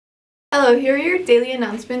Hello, here are your daily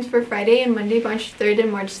announcements for Friday and Monday, March 3rd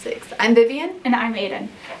and March 6th. I'm Vivian. And I'm Aiden.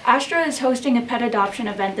 Astra is hosting a pet adoption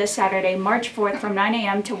event this Saturday, March 4th from 9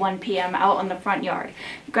 a.m. to 1 p.m. out on the front yard,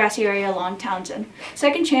 grassy area along Townsend.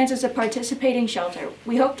 Second Chance is a participating shelter.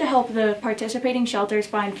 We hope to help the participating shelters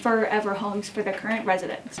find forever homes for their current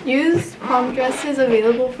residents. Used prom dresses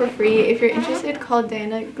available for free. If you're interested, call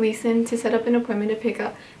Diana Gleason to set up an appointment to pick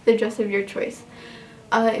up the dress of your choice.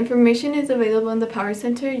 Information is available in the Power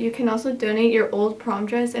Center. You can also donate your old prom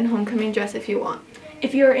dress and homecoming dress if you want.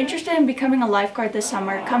 If you are interested in becoming a lifeguard this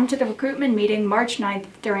summer, come to the recruitment meeting March 9th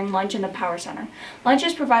during lunch in the Power Center. Lunch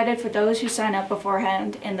is provided for those who sign up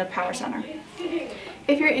beforehand in the Power Center.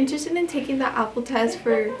 If you're interested in taking the Apple test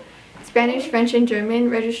for Spanish, French, and German,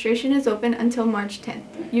 registration is open until March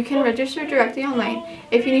 10th. You can register directly online.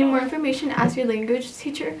 If you need more information, ask your language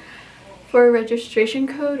teacher for a registration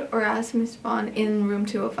code or ask Ms. Vaughn in room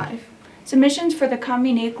 205. Submissions for the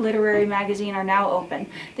Communique Literary Magazine are now open.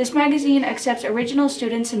 This magazine accepts original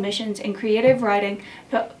student submissions in creative writing,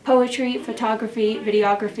 poetry, photography,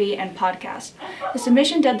 videography, and podcasts. The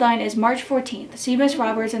submission deadline is March 14th. See Ms.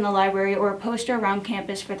 Roberts in the library or a poster around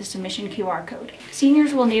campus for the submission QR code.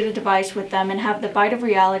 Seniors will need a device with them and have the Bite of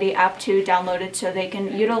Reality app 2 downloaded so they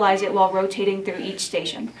can utilize it while rotating through each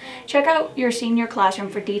station. Check out your senior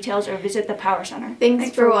classroom for details or visit the Power Center.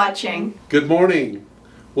 Thanks for watching. Good morning.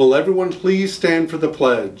 Will everyone please stand for the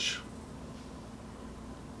pledge?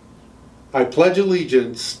 I pledge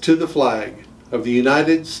allegiance to the flag of the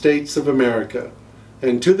United States of America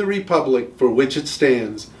and to the republic for which it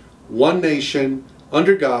stands, one nation,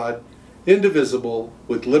 under God, indivisible,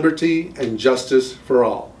 with liberty and justice for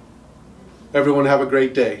all. Everyone have a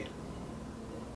great day.